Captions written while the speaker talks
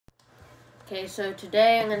Okay, so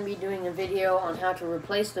today I'm going to be doing a video on how to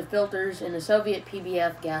replace the filters in a Soviet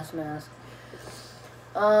PBF gas mask.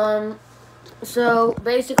 So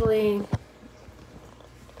basically,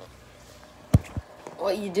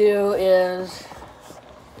 what you do is,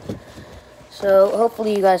 so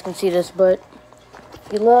hopefully you guys can see this, but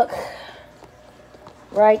if you look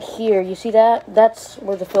right here, you see that? That's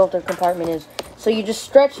where the filter compartment is. So you just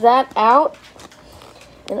stretch that out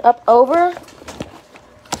and up over.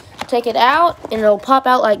 Take it out and it'll pop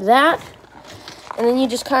out like that, and then you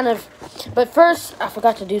just kind of, but first I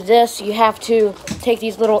forgot to do this, you have to take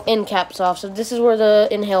these little end caps off. So this is where the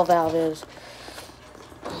inhale valve is.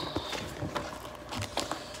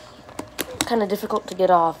 Kind of difficult to get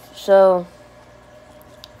off, so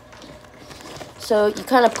you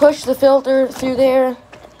kind of push the filter through there.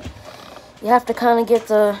 You have to kind of get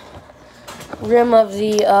the rim of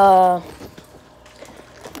the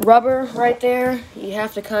rubber right there. You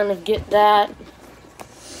have to kind of get that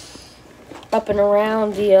up and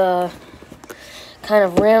around the kind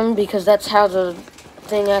of rim, because that's how the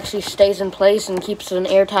thing actually stays in place and keeps an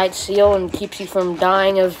airtight seal and keeps you from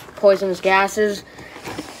dying of poisonous gases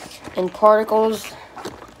and particles.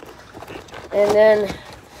 And then,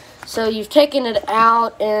 so you've taken it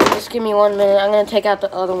out, and just give me 1 minute. I'm going to take out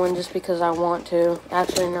the other one just because I want to.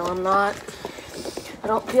 Actually, no, I'm not. I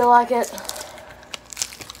don't feel like it.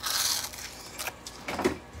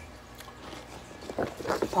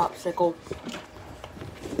 Popsicle.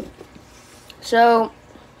 So,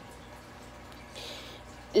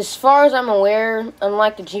 as far as I'm aware,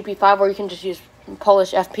 unlike the GP5 where you can just use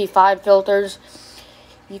Polish FP5 filters,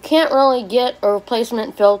 you can't really get a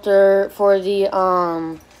replacement filter for the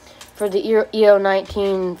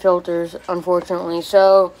EO19 filters, unfortunately.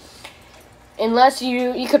 So, unless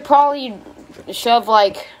you could probably shove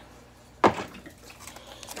like a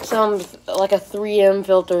 3M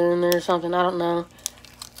filter in there or something, I don't know.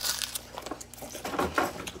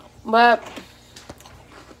 But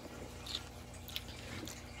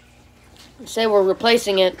say we're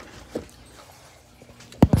replacing it.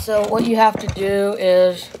 So what you have to do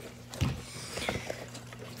is,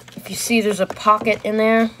 if you see there's a pocket in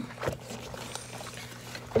there,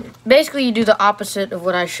 basically you do the opposite of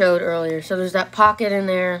what I showed earlier. So there's that pocket in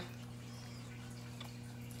there,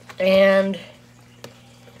 and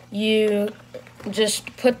you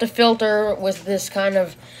just put the filter with this kind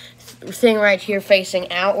of thing right here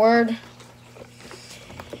facing outward,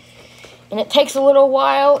 and it takes a little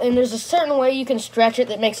while, and there's a certain way you can stretch it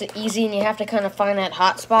that makes it easy, and you have to kind of find that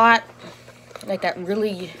hot spot, like that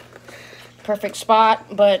really perfect spot.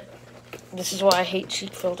 But this is why I hate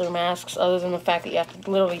cheap filter masks, other than the fact that you have to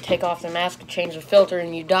literally take off the mask and change the filter,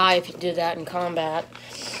 and you die if you did that in combat.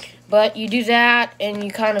 But you do that, and you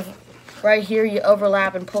kind of right here you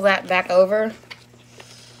overlap and pull that back over.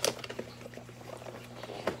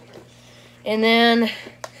 And then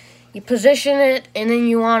you position it, and then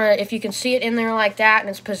you want to, if you can see it in there like that and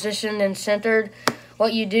it's positioned and centered,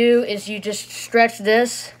 what you do is you just stretch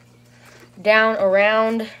this down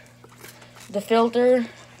around the filter,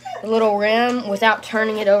 the little rim, without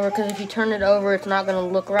turning it over, because if you turn it over, it's not going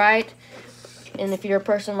to look right. And if you're a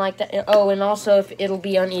person like that, oh, and also if it'll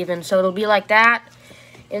be uneven. So it'll be like that.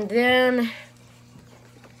 And then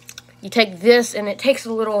you take this, and it takes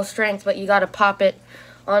a little strength, but you got to pop it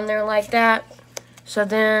on there like that. So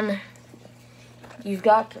then you've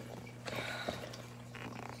got to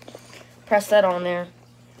press that on there.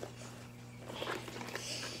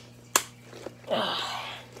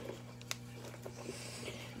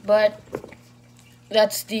 But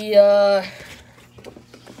that's the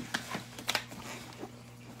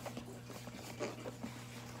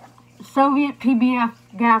Soviet PBF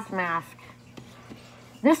gas mask.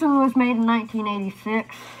 This one was made in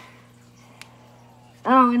 1986.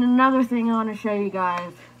 Oh, and another thing I want to show you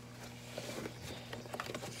guys.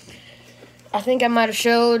 I think I might have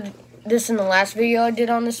showed this in the last video I did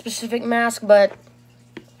on this specific mask, but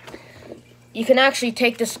you can actually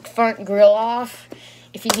take this front grill off.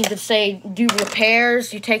 If you need to, say, do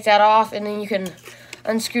repairs, you take that off, and then you can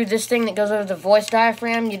unscrew this thing that goes over the voice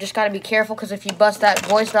diaphragm. You just got to be careful, because if you bust that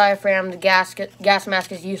voice diaphragm, the gas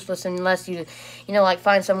mask is useless unless you like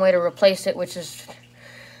find some way to replace it, which is,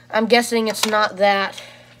 I'm guessing it's not that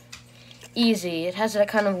easy. It has that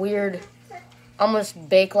kind of weird, almost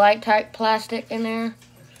Bakelite type plastic in there.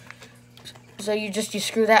 So you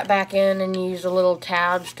screw that back in, and you use the little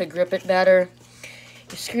tabs to grip it better.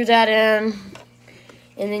 You screw that in,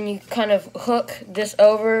 and then you kind of hook this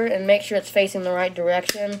over and make sure it's facing the right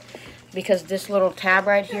direction, because this little tab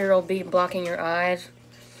right here will be blocking your eyes.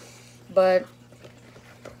 But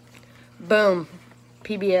boom,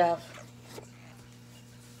 PBF.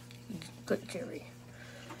 Good Jerry.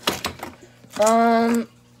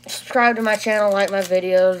 Subscribe to my channel, like my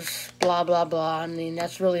videos, blah, blah, blah. I mean,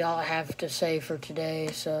 that's really all I have to say for today,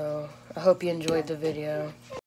 so I hope you enjoyed the video.